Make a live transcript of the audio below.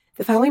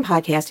The following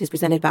podcast is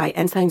presented by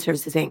Ensign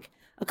Services, Inc.,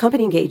 a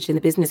company engaged in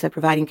the business of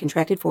providing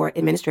contracted-for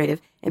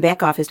administrative and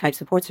back-office type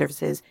support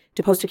services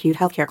to post-acute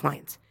healthcare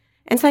clients.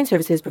 Ensign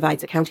Services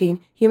provides accounting,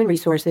 human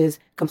resources,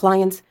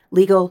 compliance,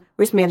 legal,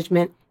 risk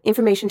management,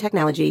 information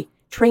technology,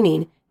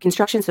 training,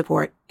 construction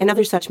support, and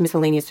other such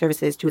miscellaneous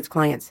services to its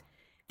clients.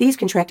 These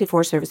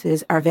contracted-for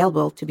services are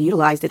available to be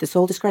utilized at the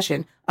sole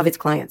discretion of its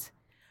clients.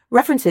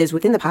 References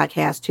within the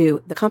podcast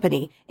to the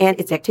company and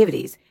its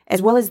activities,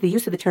 as well as the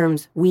use of the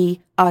terms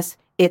we, us,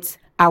 its,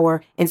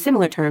 our, and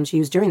similar terms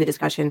used during the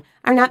discussion,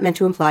 are not meant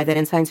to imply that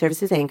Ensign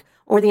Services, Inc.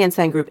 or the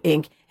Ensign Group,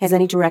 Inc. has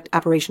any direct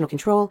operational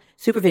control,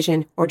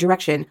 supervision, or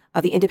direction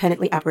of the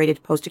independently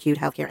operated post-acute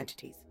healthcare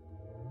entities.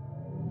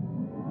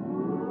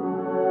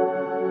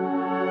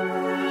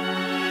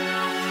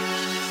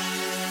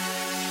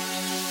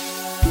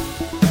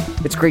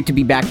 It's great to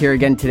be back here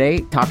again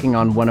today, talking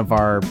on one of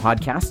our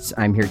podcasts.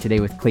 I'm here today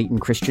with Clayton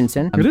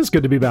Christensen. It is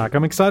good to be back.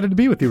 I'm excited to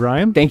be with you,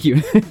 Ryan. Thank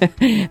you.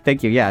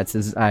 Thank you. Yeah,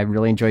 I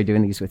really enjoy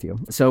doing these with you.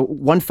 So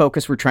one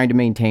focus we're trying to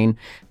maintain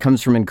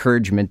comes from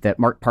encouragement that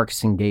Mark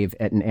Parkinson gave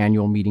at an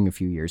annual meeting a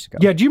few years ago.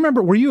 Yeah, do you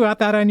remember, were you at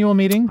that annual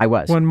meeting? I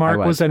was. When Mark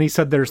was, and he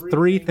said there's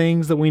 3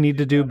 things that we need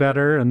to do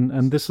better,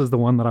 and this is the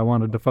one that I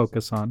wanted to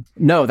focus on.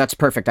 No, that's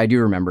perfect. I do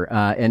remember.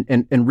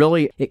 And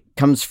really, it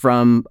comes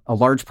from, a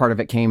large part of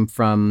it came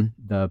from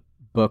the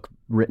book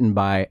written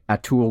by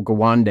Atul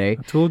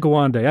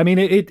Gawande. I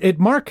mean,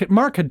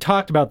 Mark had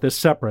talked about this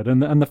separate,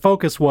 and the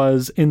focus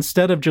was,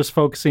 instead of just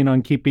focusing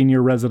on keeping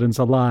your residents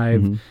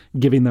alive,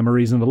 giving them a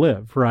reason to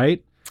live,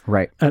 right?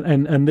 Right.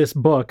 And this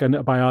book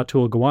by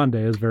Atul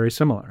Gawande is very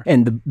similar.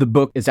 And the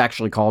book is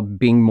actually called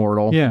Being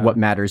Mortal, What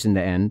Matters in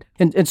the End.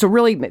 And so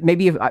really,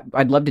 maybe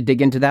I'd love to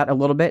dig into that a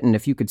little bit. And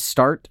if you could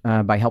start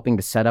by helping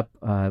to set up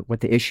what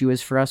the issue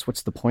is for us.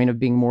 What's the point of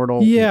being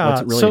mortal? Yeah.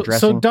 What's it really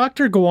addressing? So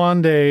Dr.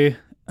 Gawande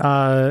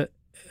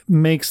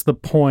makes the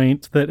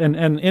point that,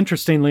 and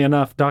interestingly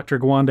enough, Dr.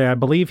 Gawande, I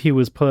believe he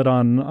was put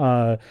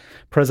on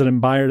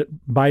President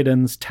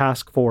Biden's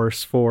task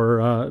force for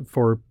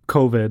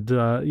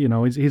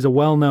COVID. He's a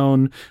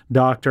well-known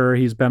doctor.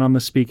 He's been on the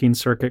speaking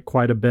circuit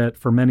quite a bit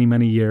for many,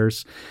 many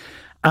years.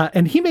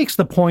 And he makes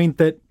the point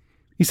that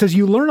he says,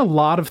 you learn a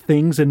lot of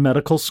things in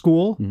medical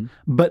school,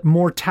 but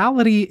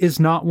mortality is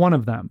not one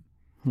of them.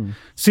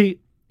 See,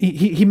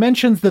 he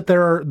mentions that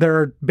there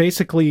are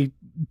basically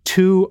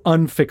 2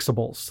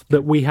 unfixables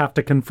that we have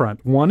to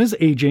confront. One is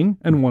aging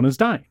and one is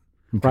dying,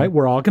 right?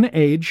 We're all going to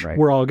age. Right.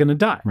 We're all going to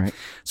die. Right.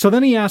 So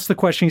then he asks the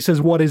question, he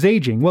says, what is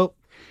aging? Well,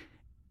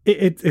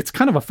 it's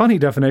kind of a funny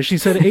definition. He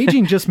said,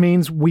 aging just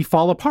means we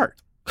fall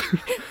apart,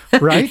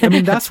 right? I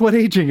mean, that's what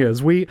aging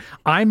is.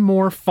 I'm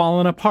more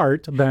fallen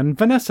apart than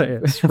Vanessa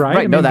is,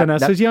 right?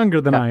 Vanessa's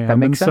younger than I am. That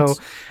makes sense.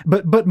 So,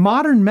 but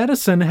modern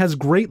medicine has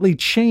greatly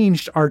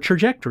changed our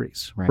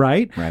trajectories,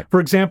 right? For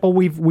example,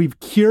 we've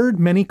cured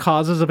many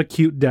causes of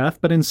acute death,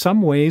 but in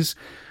some ways,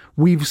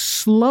 we've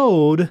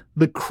slowed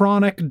the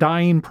chronic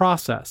dying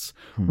process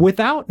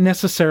without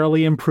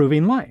necessarily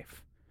improving life.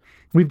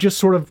 We've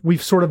sort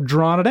of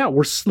drawn it out.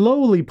 We're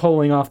slowly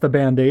pulling off the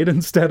Band-Aid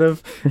instead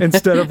of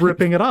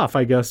ripping it off,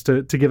 I guess,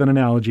 to give an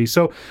analogy.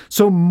 So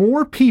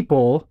more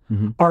people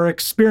are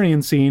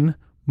experiencing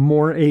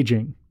more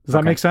aging. Does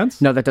that make sense?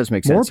 No, that does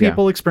make sense. More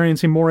people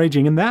experiencing more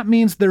aging. And that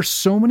means there's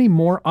so many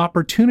more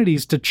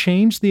opportunities to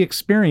change the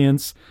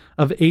experience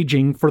of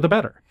aging for the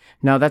better.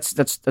 Now,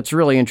 that's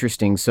really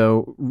interesting.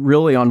 So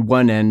really on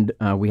one end,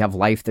 we have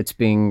life that's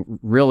being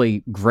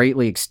really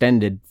greatly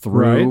extended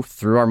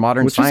through our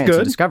modern science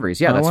and discoveries.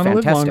 Yeah, that's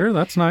fantastic. Live longer.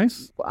 That's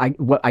nice.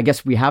 What I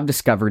guess we have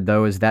discovered,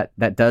 though, is that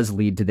does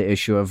lead to the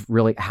issue of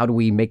really how do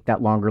we make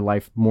that longer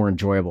life more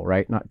enjoyable,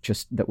 right? Not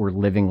just that we're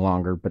living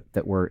longer, but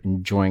that we're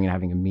enjoying and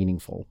having a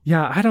meaningful.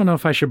 Yeah, I don't know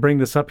if I should bring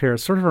this up here. It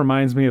sort of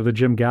reminds me of the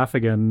Jim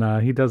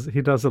Gaffigan. He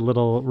does a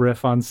little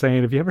riff on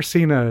saying, have you ever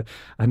seen a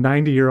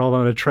 90-year-old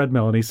on a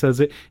treadmill? And he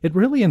says, it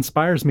really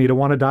inspires me to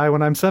want to die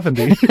when I'm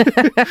 70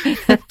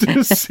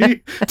 to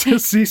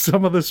see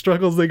some of the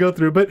struggles they go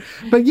through. But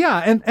yeah,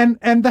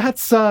 and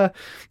that's I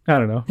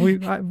don't know.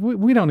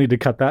 We don't need to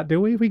cut that,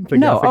 do we? We can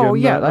think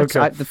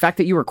the fact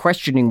that you were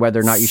questioning whether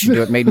or not you should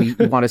do it made me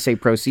want to say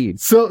proceed.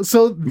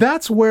 So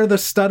that's where the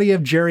study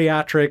of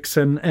geriatrics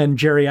and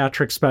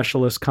geriatric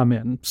specialists come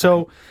in.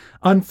 So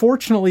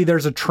unfortunately,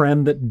 there's a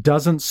trend that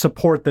doesn't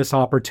support this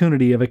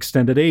opportunity of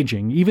extended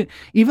aging.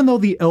 Even though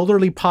the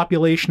elderly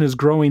population is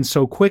growing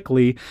so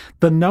quickly,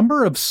 the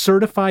number of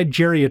certified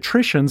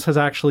geriatricians has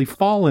actually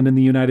fallen in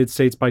the United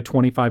States by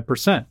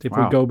 25% if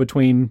we go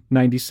between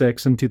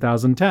 96 and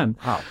 2010.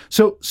 Wow.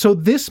 So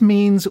this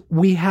means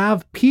we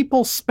have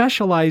people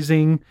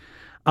specializing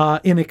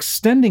in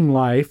extending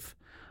life,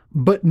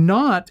 but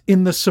not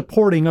in the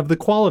supporting of the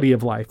quality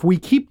of life. We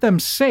keep them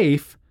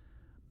safe,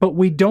 but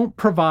we don't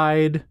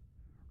provide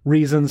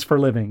reasons for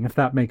living, if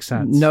that makes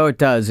sense. No, it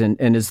does. And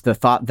is the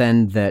thought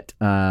then that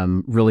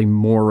really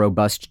more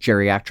robust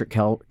geriatric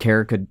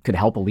care could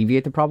help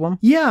alleviate the problem?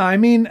 Yeah, I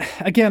mean,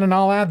 again, and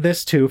I'll add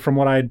this too from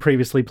what I had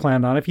previously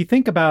planned on. If you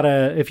think about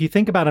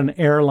an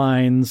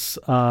airline's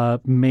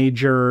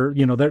major,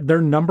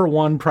 their number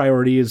one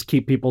priority is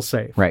keep people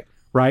safe. Right.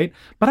 right?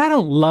 But I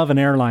don't love an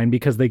airline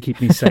because they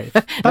keep me safe.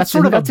 That's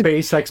sort of a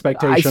base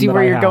expectation. I see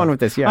where you're going with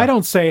this, yeah. I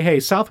don't say, hey,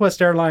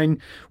 Southwest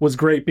Airline was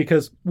great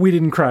because we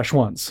didn't crash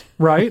once,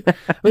 right?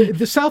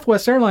 The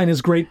Southwest Airline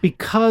is great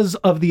because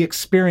of the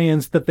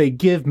experience that they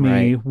give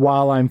me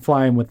while I'm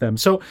flying with them.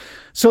 So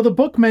the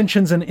book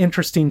mentions an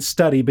interesting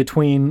study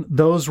between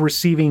those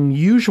receiving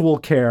usual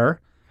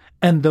care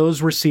and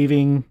those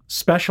receiving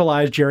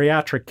specialized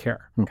geriatric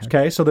care.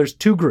 Okay, so there's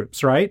two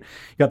groups, right?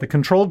 You got the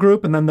control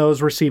group and then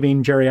those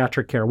receiving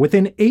geriatric care.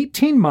 Within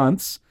 18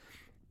 months,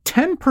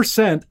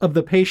 10% of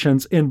the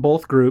patients in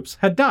both groups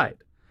had died.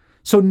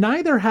 So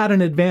neither had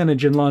an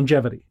advantage in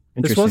longevity.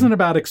 This wasn't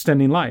about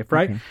extending life,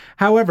 right? Okay.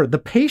 However, the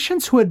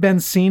patients who had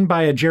been seen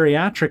by a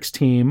geriatrics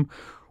team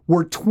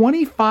were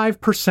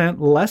 25%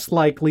 less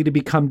likely to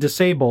become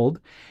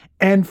disabled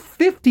and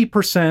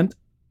 50%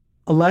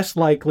 less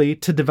likely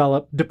to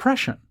develop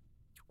depression.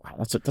 Wow,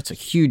 that's a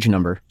huge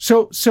number.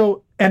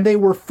 And they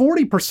were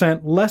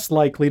 40% less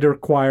likely to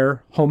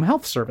require home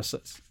health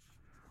services.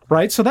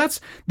 Right? So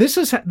this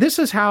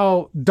is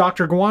how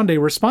Dr.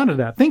 Gawande responded to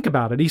that. Think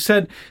about it. He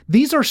said,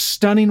 these are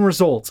stunning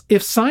results.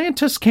 If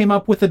scientists came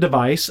up with a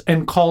device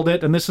and called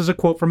it, and this is a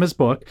quote from his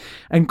book,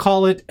 and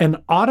call it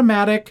an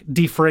automatic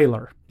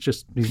defrailer,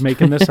 he's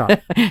making this up,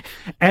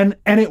 and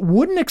it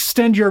wouldn't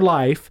extend your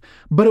life,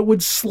 but it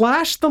would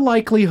slash the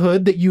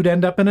likelihood that you'd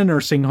end up in a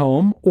nursing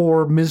home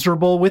or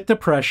miserable with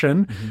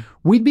depression,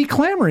 we'd be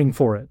clamoring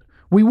for it.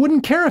 We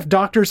wouldn't care if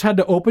doctors had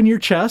to open your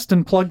chest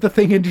and plug the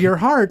thing into your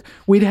heart.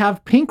 We'd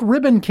have pink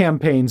ribbon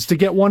campaigns to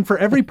get one for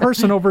every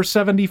person over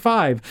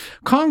 75.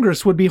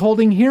 Congress would be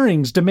holding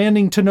hearings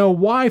demanding to know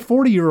why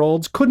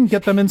 40-year-olds couldn't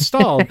get them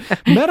installed.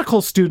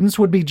 Medical students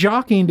would be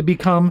jockeying to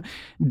become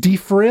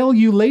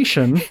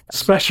defrailulation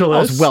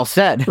specialists. That was well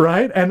said.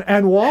 Right?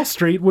 And Wall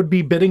Street would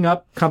be bidding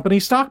up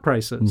company stock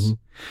prices.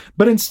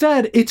 But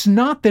instead, it's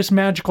not this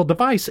magical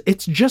device.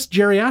 It's just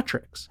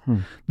geriatrics.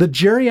 The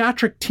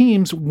geriatric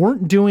teams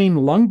weren't doing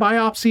lung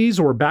biopsies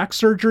or back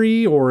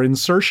surgery or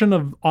insertion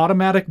of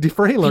automatic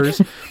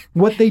defrailers.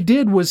 What they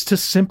did was to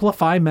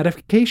simplify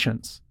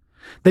medications.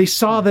 They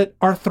saw that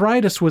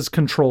arthritis was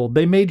controlled.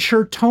 They made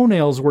sure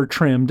toenails were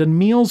trimmed and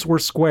meals were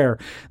square.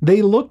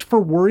 They looked for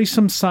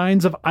worrisome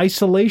signs of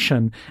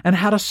isolation and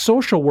had a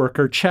social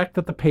worker check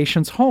that the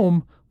patient's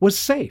home was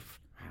safe.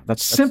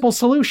 That's simple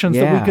solutions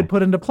that we could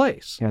put into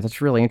place. Yeah,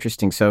 that's really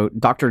interesting. So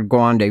Dr.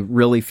 Gawande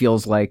really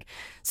feels like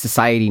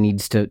society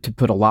needs to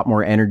put a lot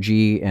more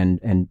energy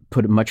and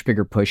put a much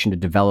bigger push into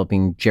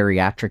developing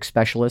geriatric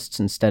specialists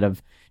instead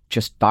of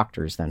just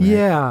doctors then,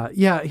 right?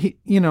 Yeah.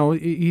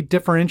 He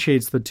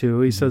differentiates the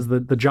two. He says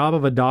that the job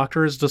of a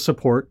doctor is to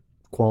support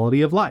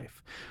quality of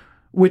life,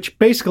 which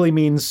basically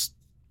means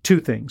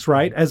two things,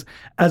 right?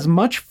 As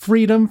much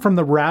freedom from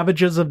the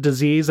ravages of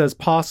disease as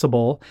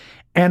possible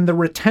and the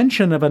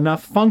retention of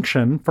enough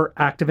function for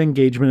active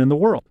engagement in the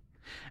world.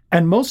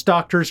 And most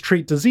doctors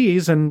treat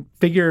disease and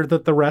figure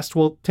that the rest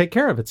will take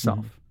care of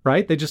itself,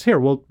 right? They just,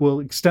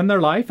 we'll extend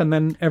their life and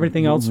then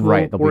everything else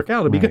will work out.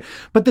 It'll be good.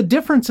 But the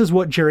difference is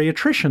what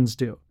geriatricians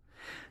do.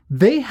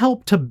 They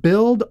help to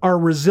build our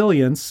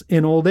resilience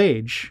in old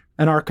age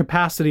and our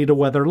capacity to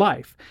weather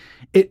life.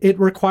 It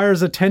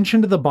requires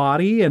attention to the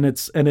body and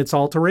its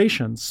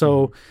alterations.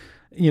 So,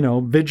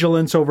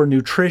 vigilance over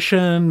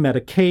nutrition,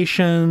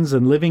 medications,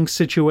 and living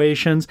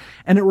situations.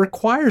 And it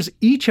requires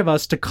each of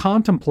us to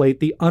contemplate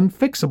the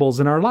unfixables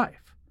in our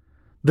life.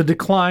 The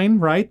decline,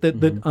 right,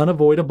 that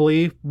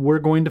unavoidably we're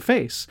going to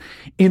face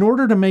in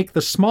order to make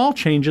the small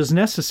changes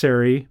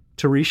necessary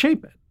to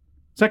reshape it.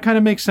 Does that kind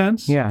of make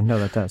sense? Yeah, no,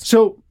 that does.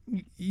 So,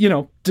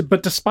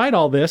 but despite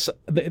all this,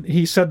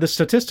 he said the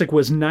statistic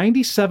was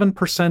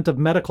 97% of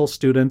medical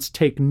students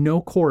take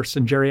no course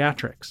in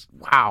geriatrics.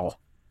 Wow.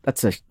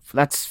 That's a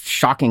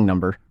shocking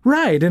number.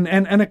 Right.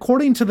 And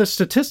according to the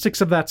statistics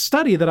of that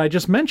study that I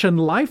just mentioned,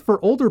 life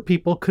for older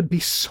people could be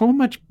so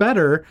much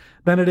better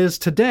than it is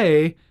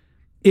today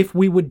if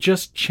we would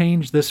just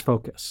change this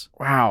focus.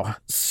 Wow.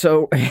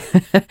 So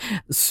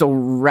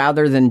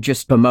rather than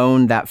just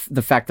bemoan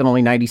the fact that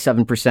only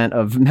 97%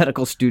 of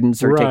medical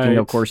students are taking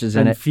no courses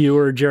in and it.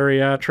 Fewer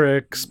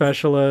geriatric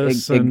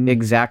specialists.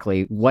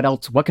 Exactly. What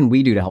else? What can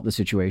we do to help the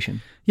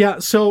situation? Yeah.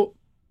 So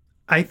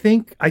I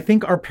think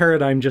our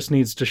paradigm just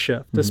needs to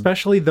shift,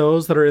 especially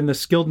those that are in the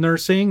skilled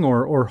nursing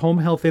or home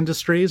health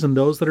industries and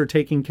those that are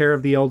taking care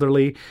of the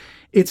elderly.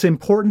 It's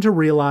important to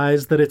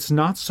realize that it's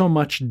not so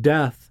much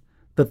death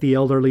that the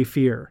elderly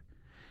fear.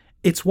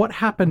 It's what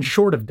happens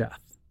short of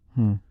death,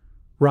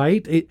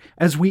 right?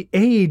 As we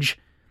age,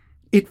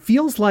 it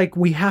feels like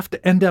we have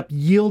to end up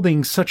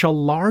yielding such a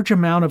large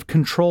amount of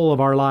control of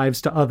our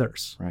lives to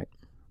others.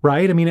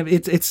 Right? I mean,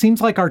 it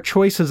seems like our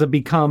choices have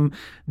become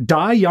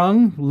die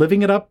young,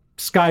 living it up,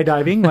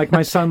 skydiving like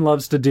my son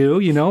loves to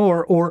do,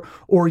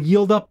 or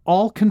yield up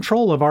all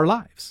control of our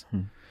lives.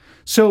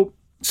 So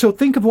So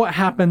think of what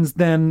happens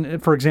then,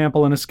 for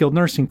example, in a skilled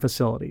nursing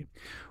facility.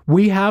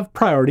 We have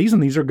priorities,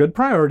 and these are good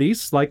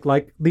priorities. Like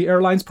the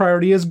airline's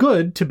priority is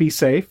good to be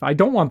safe. I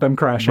don't want them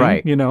crashing.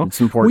 Right.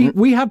 It's important.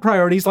 We have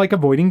priorities like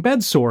avoiding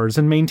bed sores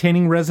and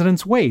maintaining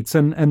residents' weights,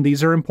 and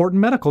these are important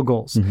medical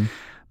goals. Mm-hmm.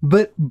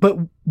 But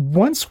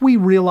once we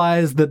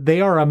realize that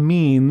they are a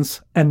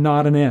means and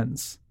not an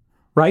ends,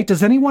 right?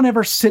 Does anyone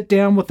ever sit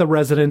down with a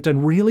resident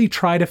and really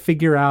try to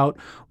figure out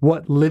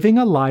what living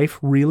a life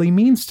really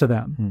means to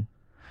them? Mm.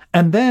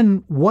 And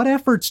then what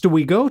efforts do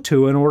we go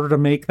to in order to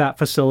make that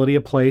facility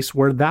a place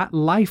where that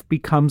life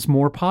becomes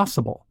more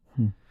possible?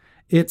 Hmm.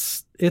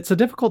 It's a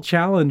difficult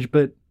challenge,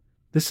 but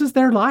this is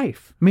their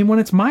life. I mean, when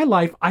it's my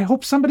life, I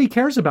hope somebody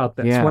cares about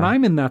this when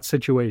I'm in that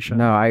situation.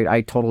 No,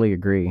 I totally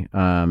agree.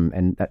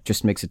 And that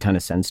just makes a ton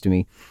of sense to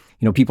me.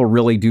 People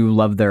really do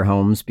love their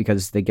homes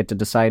because they get to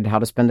decide how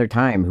to spend their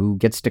time, who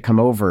gets to come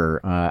over,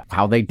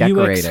 how they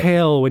decorate it. You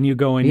exhale when you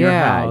go in your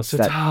house.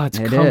 It's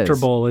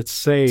comfortable. It's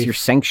safe. It's your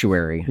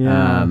sanctuary,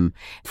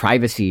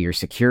 privacy, your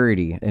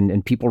security.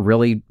 And people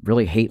really,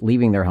 really hate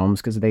leaving their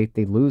homes because they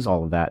lose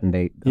all of that. And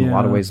they, in a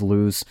lot of ways,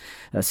 lose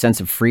a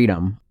sense of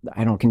freedom.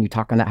 Can you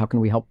talk on that? How can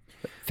we help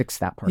fix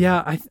that part?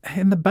 Yeah,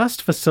 in the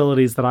best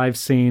facilities that I've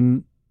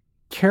seen,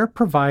 care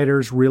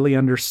providers really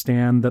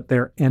understand that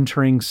they're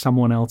entering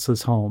someone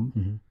else's home,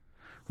 mm-hmm.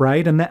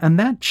 right? And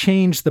that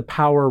changed the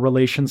power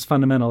relations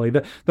fundamentally.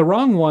 The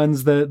wrong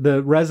ones,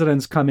 the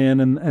residents come in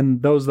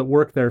and those that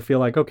work there feel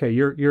like, okay,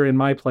 you're in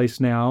my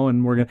place now,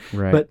 and we're gonna.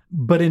 Right.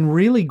 But in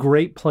really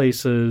great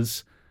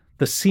places,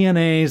 the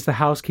CNAs, the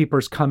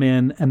housekeepers come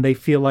in and they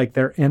feel like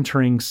they're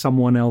entering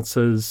someone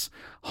else's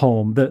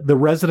home. The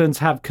residents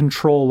have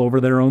control over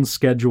their own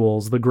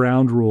schedules, the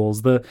ground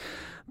rules,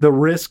 the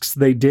risks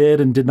they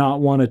did and did not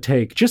want to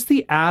take. Just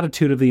the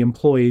attitude of the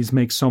employees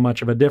makes so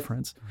much of a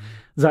difference.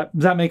 Does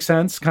that make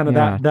sense? Kind of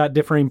that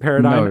differing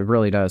paradigm? No, it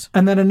really does.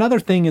 And then another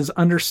thing is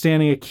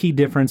understanding a key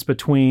difference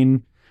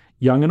between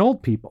young and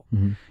old people.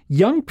 Mm-hmm.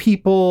 Young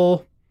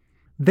people,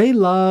 they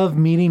love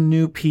meeting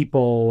new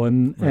people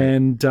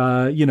and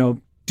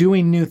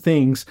doing new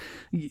things.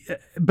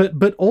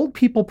 But old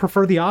people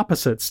prefer the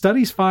opposite.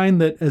 Studies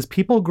find that as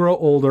people grow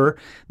older,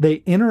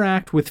 they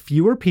interact with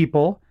fewer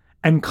people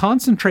and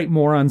concentrate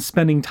more on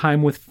spending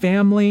time with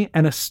family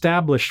and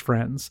established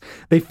friends.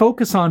 They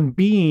focus on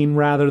being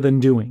rather than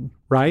doing,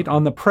 right?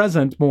 On the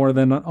present more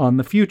than on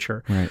the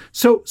future. Right.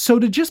 So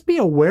to just be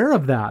aware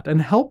of that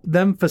and help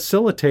them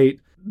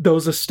facilitate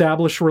those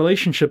established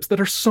relationships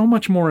that are so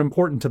much more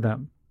important to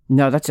them.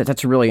 No,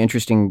 that's a really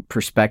interesting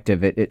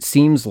perspective. It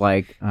seems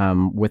like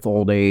with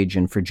old age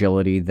and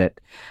fragility that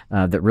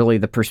really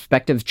the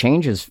perspective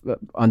changes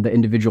on the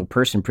individual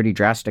person pretty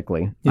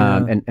drastically.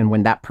 Yeah. And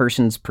when that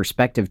person's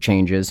perspective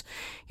changes,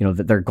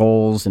 that their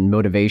goals and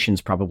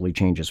motivations probably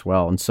change as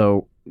well. And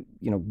so,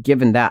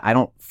 given that, I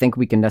don't think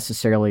we can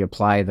necessarily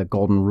apply the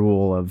golden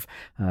rule of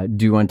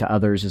do unto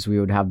others as we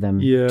would have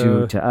them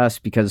do to us,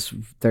 because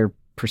their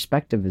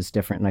perspective is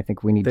different, and I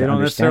think we need to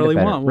understand it better.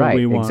 They don't necessarily want what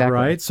we want, exactly,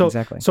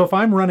 right? So if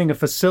I'm running a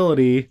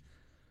facility,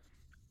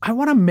 I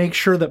want to make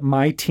sure that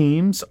my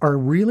teams are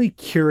really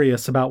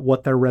curious about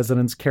what their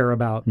residents care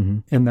about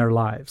mm-hmm. in their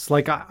lives.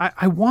 Like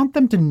I want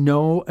them to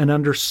know and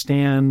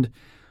understand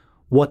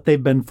what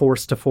they've been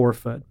forced to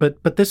forfeit.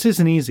 But this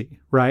isn't easy,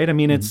 right? I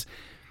mean,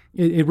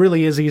 mm-hmm. it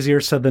really is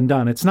easier said than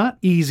done. It's not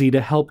easy to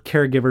help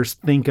caregivers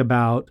think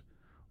about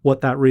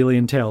what that really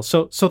entails.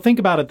 So think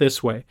about it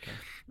this way.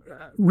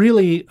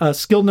 Really, a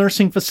skilled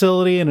nursing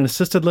facility and an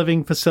assisted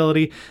living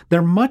facility,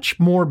 they're much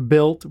more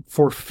built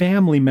for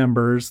family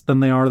members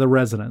than they are the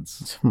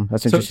residents.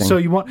 That's interesting. So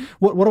you want,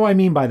 what do I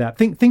mean by that?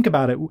 Think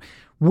about it.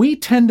 We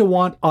tend to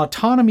want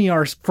autonomy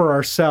for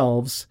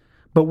ourselves,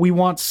 but we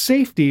want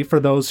safety for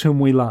those whom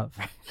we love.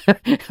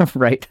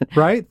 Right. You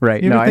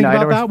ever think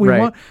about that? We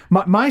want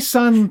my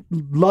son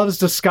loves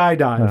to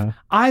skydive.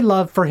 I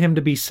love for him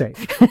to be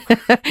safe.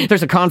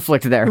 There's a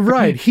conflict there.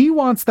 Right. He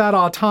wants that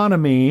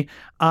autonomy.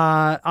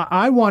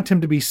 I want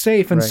him to be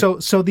safe. And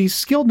so these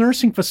skilled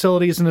nursing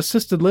facilities and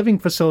assisted living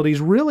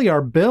facilities really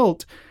are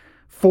built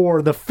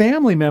for the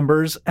family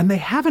members, and they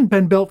haven't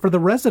been built for the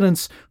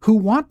residents who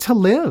want to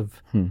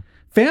live.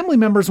 Family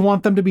members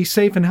want them to be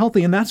safe and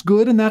healthy, and that's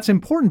good and that's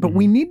important, but mm-hmm.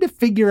 we need to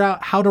figure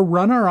out how to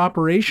run our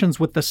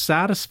operations with the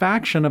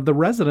satisfaction of the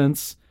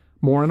residents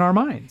more in our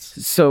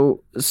minds.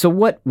 So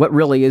what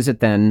really is it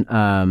then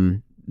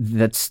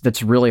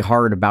that's really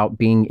hard about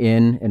being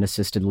in an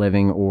assisted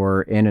living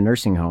or in a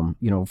nursing home?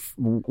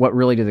 What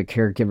really do the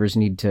caregivers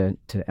need to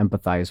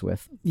empathize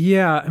with?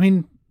 Yeah, I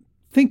mean,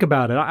 think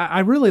about it.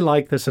 I really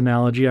like this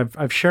analogy.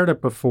 I've shared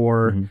it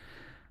before. Mm-hmm.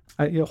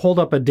 I hold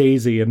up a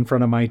daisy in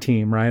front of my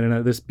team, right?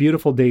 And this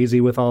beautiful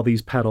daisy with all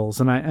these petals.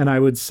 And I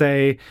would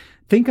say,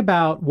 think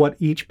about what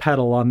each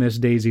petal on this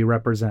daisy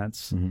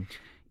represents. Mm-hmm.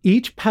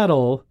 Each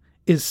petal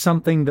is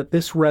something that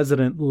this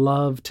resident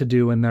loved to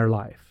do in their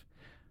life.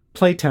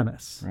 Play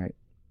tennis. Right.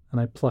 And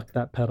I pluck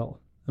that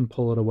petal and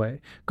pull it away.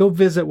 Go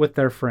visit with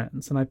their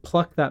friends. And I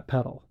pluck that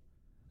petal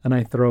and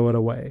I throw it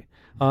away.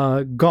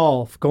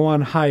 Golf, go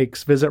on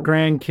hikes, visit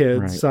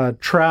grandkids,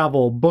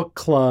 travel, book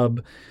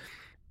club.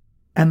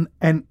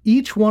 And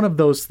each one of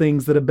those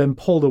things that have been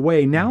pulled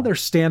away, now they're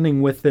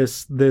standing with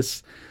this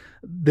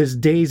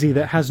daisy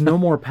that has no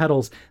more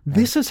petals.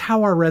 This is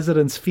how our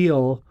residents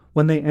feel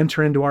when they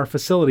enter into our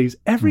facilities.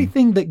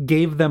 Everything that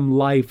gave them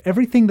life,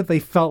 everything that they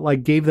felt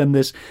like gave them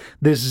this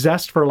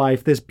zest for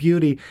life, this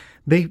beauty,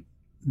 they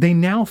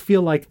now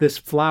feel like this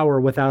flower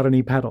without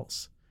any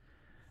petals.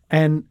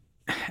 And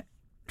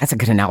that's a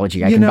good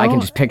analogy. I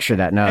can just picture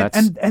that. No,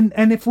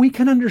 and if we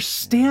can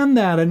understand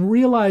that and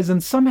realize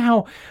and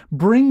somehow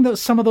bring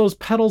some of those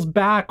petals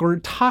back, or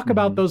talk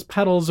about those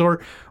petals,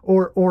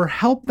 or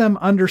help them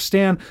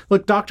understand.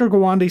 Look, Dr.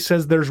 Gawande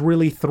says there's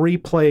really 3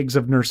 plagues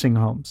of nursing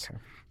homes. Okay.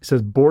 He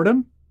says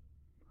boredom,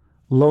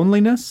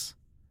 loneliness,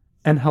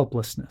 and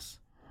helplessness.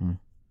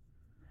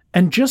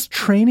 And just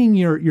training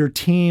your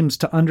teams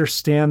to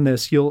understand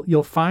this,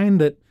 you'll find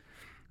that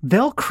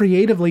they'll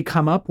creatively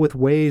come up with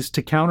ways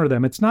to counter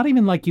them. It's not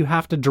even like you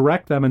have to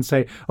direct them and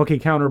say, okay,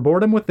 counter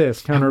boredom with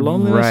this, counter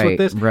loneliness with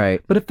this.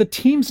 Right. But if the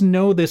teams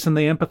know this and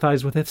they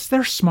empathize with it,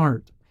 they're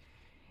smart.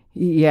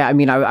 Yeah, I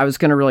mean, I was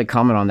going to really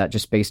comment on that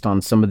just based on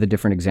some of the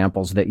different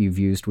examples that you've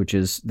used, which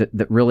is that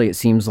really it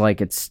seems like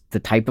it's the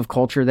type of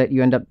culture that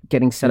you end up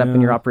getting set up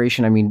in your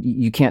operation. I mean,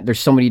 you can't, there's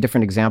so many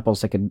different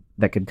examples that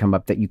could come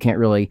up that you can't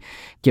really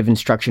give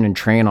instruction and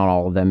train on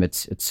all of them.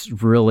 It's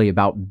really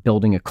about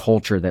building a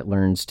culture that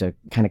learns to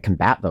kind of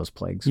combat those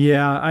plagues.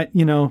 Yeah,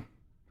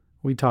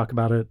 we talk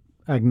about it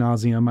ad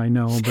nauseum, I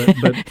know,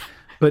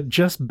 but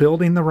just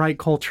building the right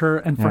culture,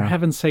 and for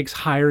heaven's sakes,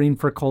 hiring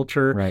for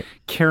culture,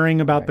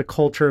 caring about the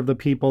culture of the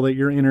people that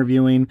you're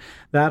interviewing,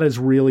 that is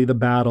really the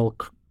battle.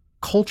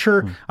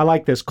 Culture, I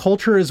like this.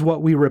 Culture is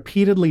what we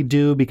repeatedly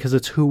do because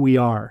it's who we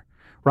are,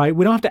 right?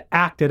 We don't have to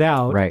act it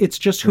out. Right. It's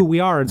just who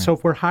we are. And so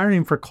if we're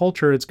hiring for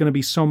culture, it's going to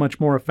be so much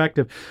more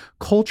effective.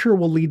 Culture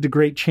will lead to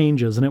great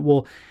changes, and it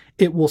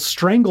will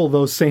strangle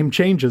those same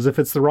changes if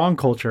it's the wrong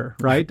culture,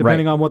 right?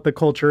 Depending on what the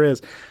culture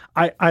is.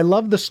 I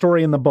love the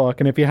story in the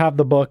book, and if you have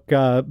the book,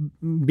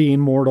 Being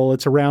Mortal,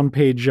 it's around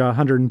page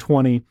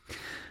 120.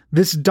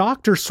 This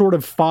doctor sort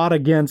of fought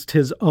against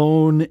his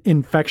own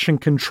infection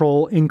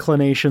control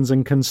inclinations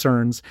and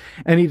concerns,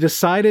 and he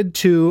decided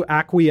to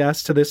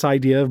acquiesce to this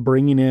idea of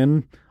bringing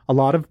in a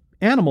lot of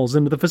animals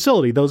into the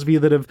facility. Those of you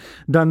that have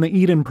done the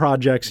Eden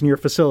projects in your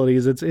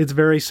facilities, it's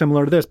very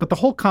similar to this. But the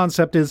whole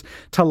concept is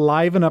to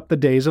liven up the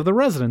days of the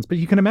residents. But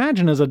you can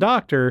imagine as a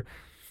doctor,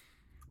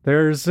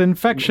 there's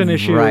infection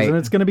issues, and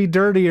it's going to be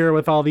dirtier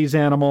with all these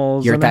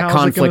animals. You're at that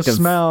conflict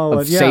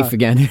of safe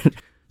again.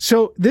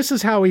 So this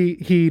is how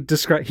he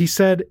described. He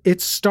said,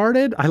 it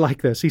started, I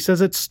like this. He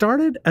says, it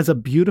started as a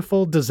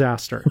beautiful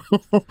disaster,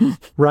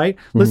 right?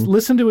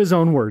 Listen to his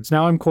own words.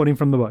 Now I'm quoting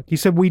from the book. He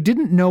said, we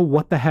didn't know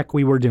what the heck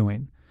we were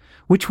doing,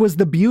 which was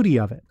the beauty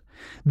of it.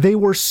 They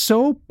were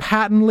so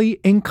patently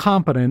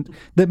incompetent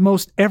that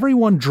most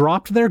everyone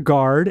dropped their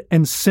guard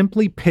and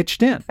simply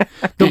pitched in.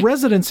 The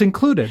residents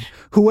included.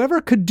 Whoever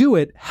could do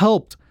it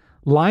helped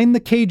line the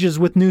cages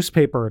with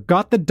newspaper,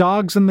 got the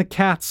dogs and the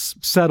cats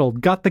settled,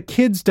 got the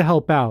kids to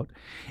help out.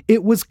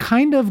 It was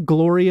kind of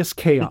glorious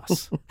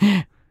chaos.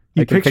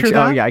 You picture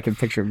that? Oh, yeah, I can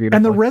picture it beautifully.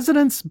 And the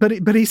residents, but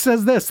he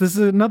says this is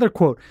another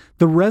quote.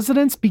 The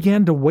residents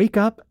began to wake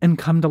up and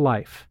come to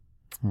life.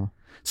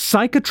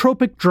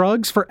 Psychotropic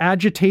drugs for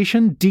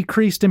agitation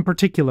decreased in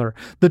particular.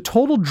 The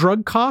total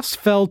drug costs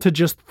fell to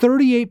just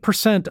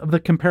 38% of the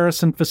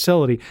comparison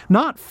facility.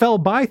 Not fell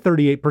by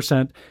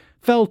 38%,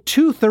 fell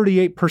to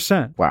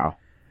 38%. Wow.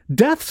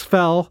 Deaths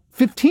fell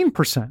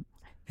 15%.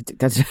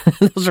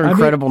 Those are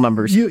incredible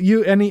numbers.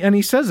 And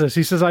he says this.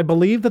 He says, I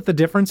believe that the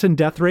difference in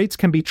death rates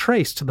can be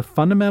traced to the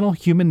fundamental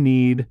human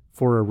need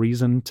for a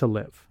reason to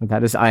live.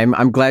 That is,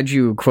 I'm glad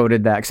you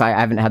quoted that, because I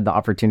haven't had the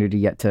opportunity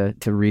yet to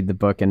read the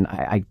book, and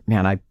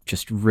I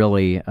just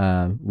really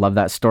love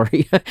that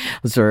story.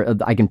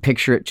 I can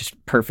picture it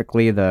just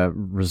perfectly. The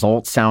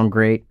results sound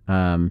great.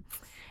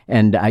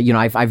 And,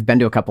 I've been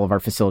to a couple of our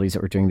facilities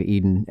that were doing the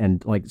Eden,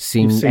 and like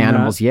seeing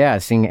animals. That? Yeah.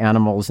 Seeing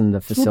animals in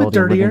the facility.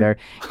 Living there.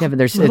 Yeah. But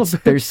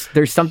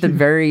there's something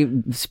very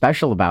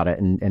special about it.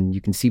 And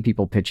you can see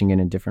people pitching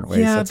in different ways.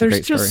 Yeah. That's there's a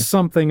great just story.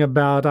 Something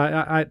about,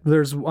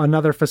 there's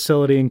another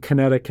facility in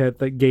Connecticut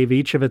that gave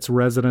each of its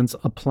residents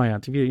a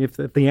plant. If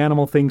the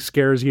animal thing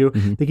scares you,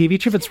 they gave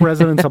each of its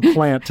residents a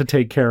plant to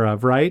take care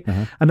of, right?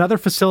 Another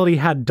facility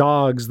had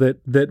dogs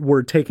that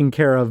were taken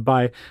care of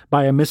by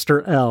a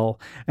Mr. L.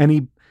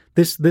 And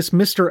This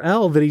Mr.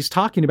 L that he's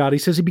talking about, he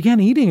says he began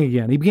eating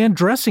again. He began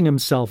dressing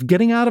himself,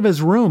 getting out of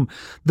his room.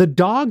 The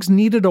dogs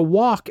needed a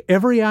walk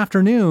every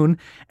afternoon,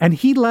 and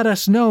he let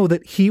us know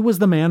that he was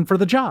the man for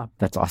the job.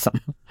 That's awesome.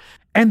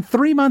 And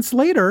 3 months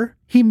later,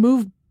 he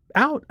moved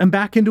out and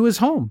back into his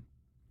home.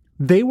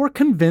 They were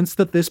convinced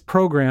that this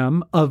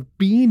program of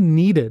being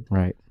needed,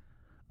 right,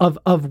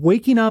 of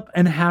waking up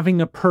and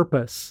having a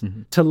purpose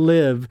to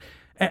live.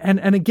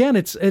 And again,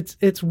 it's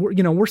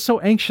we're so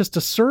anxious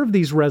to serve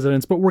these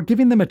residents, but we're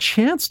giving them a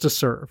chance to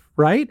serve,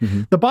 right?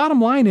 The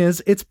bottom line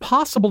is it's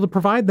possible to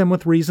provide them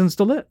with reasons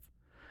to live.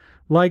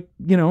 Like,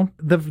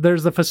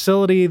 there's the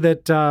facility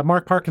that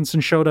Mark Parkinson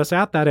showed us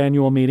at that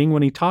annual meeting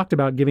when he talked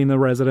about giving the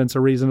residents a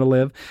reason to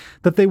live,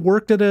 that they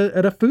worked at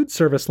a food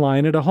service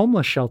line at a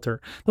homeless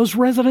shelter. Those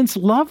residents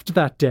loved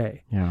that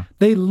day. Yeah.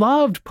 They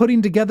loved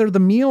putting together the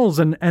meals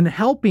and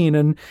helping,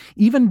 and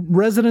even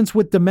residents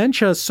with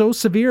dementia so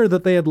severe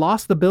that they had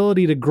lost the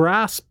ability to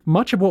grasp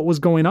much of what was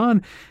going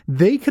on,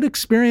 they could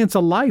experience a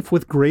life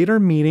with greater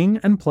meaning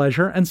and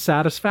pleasure and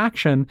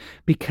satisfaction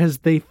because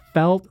they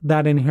felt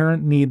that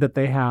inherent need that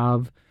they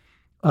have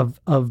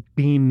of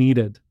being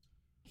needed.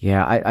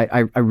 Yeah,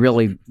 I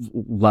really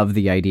love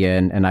the idea,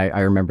 and I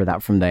remember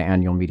that from the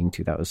annual meeting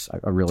too. That was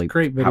a really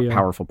great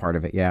powerful part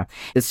of it. Yeah,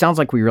 it sounds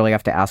like we really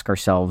have to ask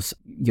ourselves,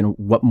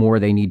 what more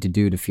they need to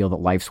do to feel that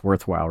life's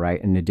worthwhile,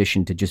 right? In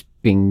addition to just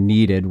being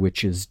needed,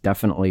 which is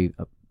definitely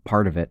a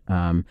part of it.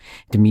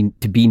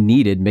 To be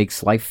needed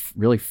makes life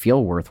really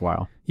feel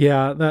worthwhile.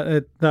 Yeah,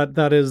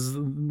 that is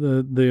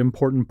the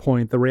important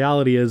point. The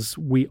reality is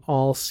we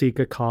all seek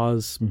a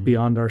cause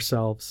beyond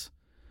ourselves.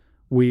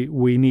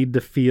 We need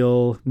to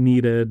feel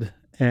needed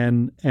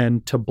and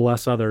to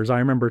bless others. I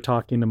remember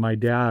talking to my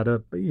dad,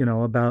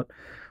 about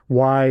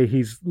why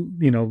he's,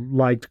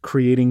 liked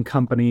creating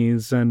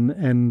companies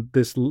and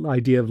this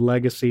idea of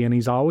legacy. And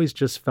he's always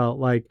just felt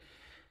like,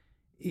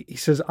 he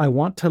says, I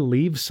want to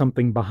leave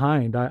something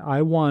behind.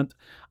 I want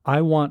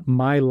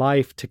my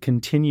life to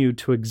continue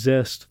to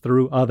exist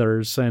through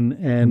others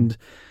and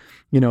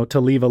to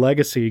leave a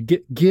legacy.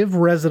 Give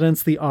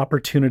residents the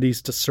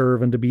opportunities to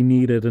serve and to be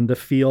needed and to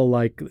feel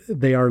like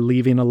they are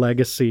leaving a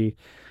legacy.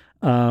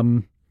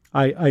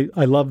 I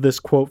love this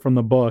quote from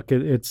the book.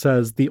 It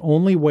says, the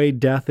only way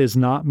death is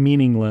not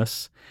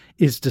meaningless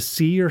is to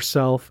see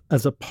yourself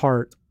as a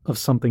part of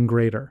something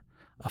greater,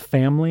 a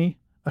family,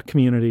 a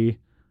community,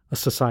 a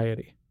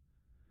society.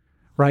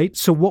 Right?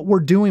 So what we're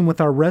doing with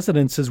our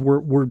residents is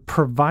we're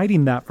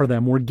providing that for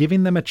them. We're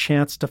giving them a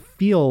chance to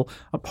feel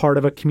a part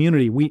of a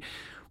community. We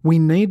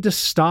need to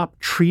stop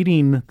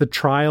treating the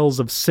trials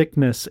of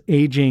sickness,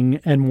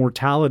 aging, and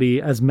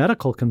mortality as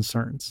medical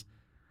concerns.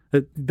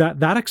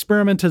 That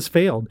experiment has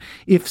failed.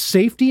 If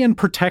safety and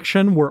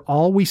protection were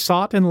all we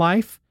sought in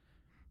life,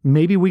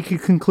 maybe we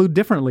could conclude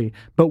differently,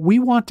 but we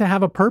want to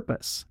have a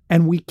purpose,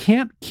 and we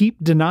can't keep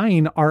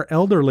denying our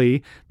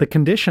elderly the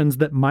conditions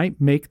that might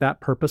make that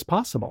purpose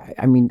possible.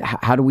 I mean,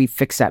 how do we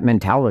fix that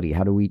mentality?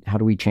 How do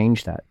we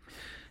change that?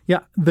 Yeah,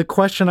 the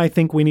question I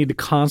think we need to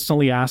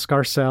constantly ask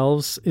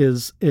ourselves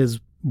is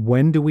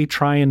when do we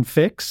try and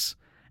fix?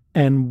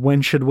 And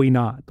when should we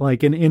not?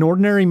 Like in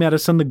ordinary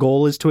medicine, the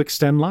goal is to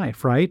extend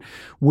life, right?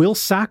 We'll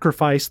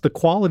sacrifice the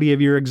quality of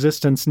your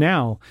existence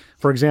now.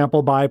 For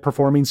example, by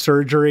performing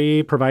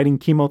surgery, providing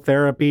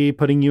chemotherapy,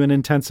 putting you in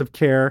intensive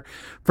care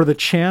for the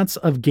chance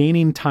of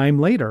gaining time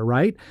later,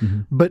 right?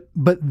 Mm-hmm.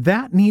 But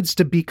that needs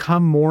to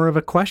become more of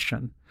a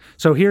question.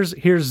 So here's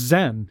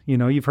Zen.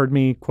 You've heard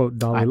me quote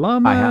Dalai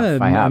Lama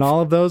and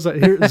all of those.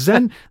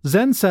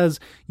 Zen says,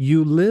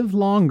 you live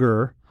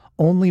longer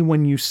only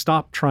when you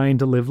stop trying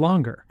to live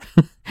longer.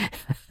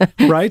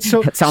 Right?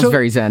 So that sounds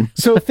very Zen.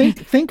 So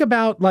think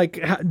about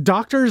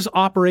doctors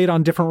operate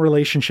on different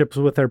relationships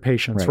with their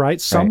patients,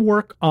 right? Some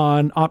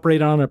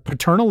operate on a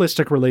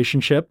paternalistic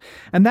relationship,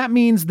 and that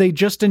means they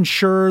just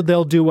ensure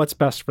they'll do what's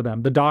best for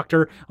them. The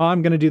doctor,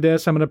 I'm going to do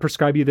this, I'm going to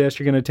prescribe you this,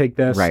 you're going to take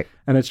this, right?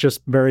 And it's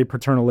just very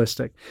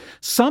paternalistic.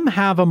 Some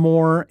have a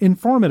more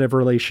informative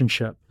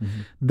relationship.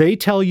 Mm-hmm. They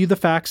tell you the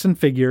facts and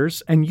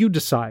figures, and you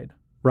decide,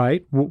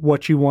 right,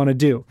 what you want to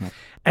do.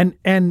 Right.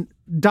 And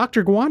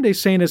Dr. Gawande is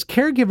saying as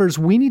caregivers,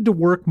 we need to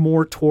work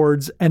more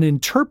towards an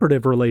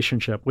interpretive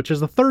relationship, which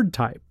is the third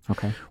type,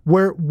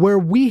 where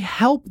we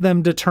help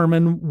them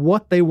determine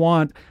what they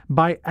want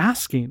by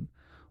asking,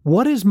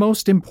 what is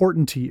most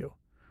important to you?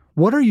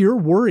 What are your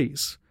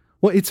worries?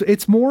 Well,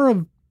 it's more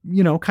of,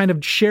 kind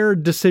of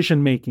shared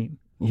decision making.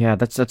 Yeah,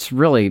 that's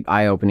really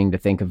eye-opening to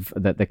think of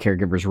the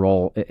caregiver's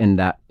role in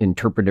that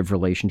interpretive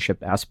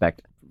relationship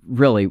aspect.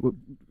 Really,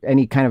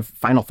 any kind of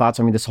final thoughts?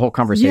 I mean, this whole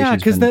conversation. Yeah,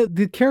 because the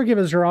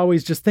caregivers are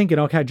always just thinking,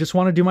 okay, I just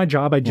want to do my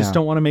job. I just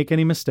don't want to make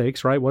any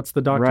mistakes, right? What's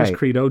the doctor's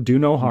credo? Do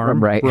no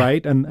harm,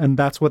 right? And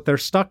that's what they're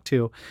stuck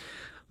to.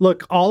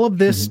 Look, all of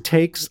this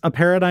takes a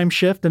paradigm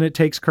shift, and it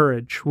takes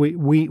courage.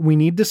 We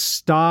need to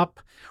stop,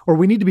 or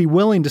we need to be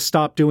willing to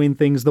stop doing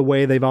things the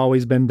way they've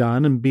always been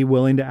done and be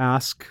willing to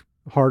ask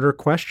harder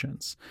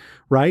questions,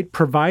 right?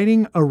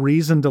 Providing a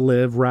reason to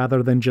live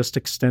rather than just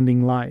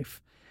extending life.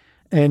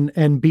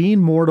 And being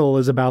mortal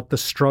is about the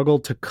struggle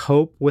to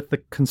cope with the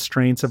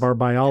constraints of our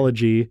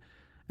biology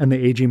and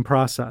the aging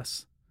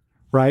process,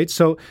 right?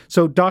 So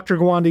Dr.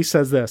 Gawande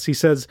says this. He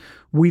says,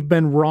 we've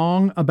been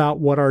wrong about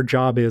what our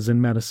job is in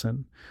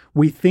medicine.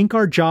 We think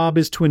our job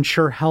is to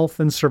ensure health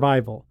and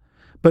survival,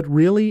 but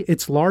really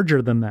it's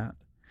larger than that.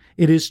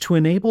 It is to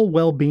enable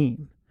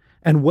well-being,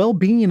 and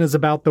well-being is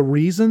about the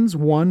reasons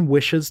one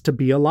wishes to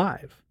be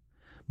alive.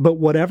 But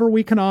whatever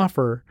we can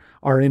offer,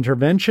 our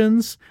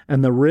interventions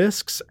and the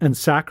risks and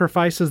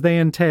sacrifices they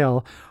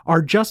entail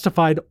are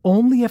justified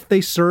only if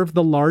they serve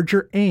the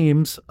larger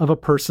aims of a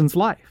person's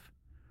life,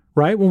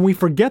 right? When we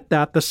forget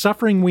that, the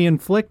suffering we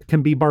inflict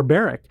can be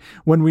barbaric.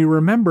 When we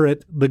remember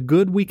it, the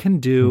good we can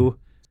do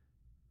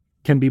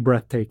can be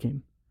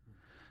breathtaking.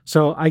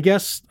 So I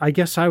guess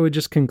I would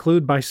just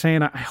conclude by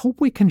saying I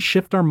hope we can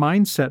shift our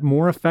mindset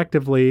more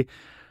effectively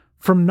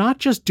from not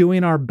just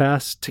doing our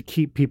best to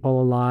keep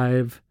people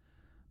alive,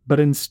 but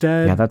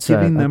instead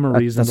giving them a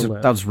reason to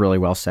live. That was really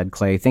well said,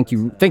 Clay. Thank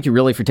you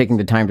really for taking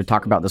the time to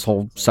talk about this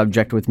whole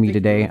subject with me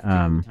today.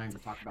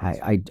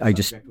 I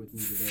just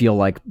feel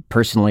like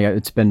personally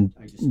it's been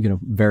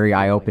very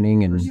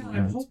eye-opening and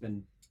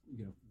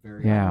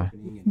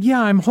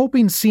I'm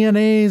hoping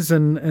CNAs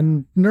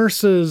and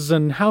nurses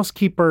and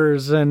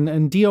housekeepers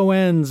and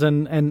DONs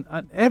and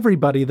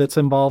everybody that's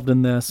involved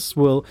in this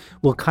will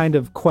kind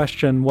of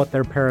question what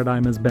their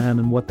paradigm has been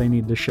and what they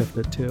need to shift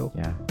it to.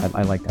 Yeah,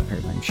 I like that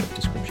paradigm shift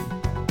description.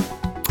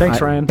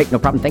 Thanks, Ryan. Hey, no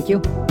problem. Thank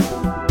you.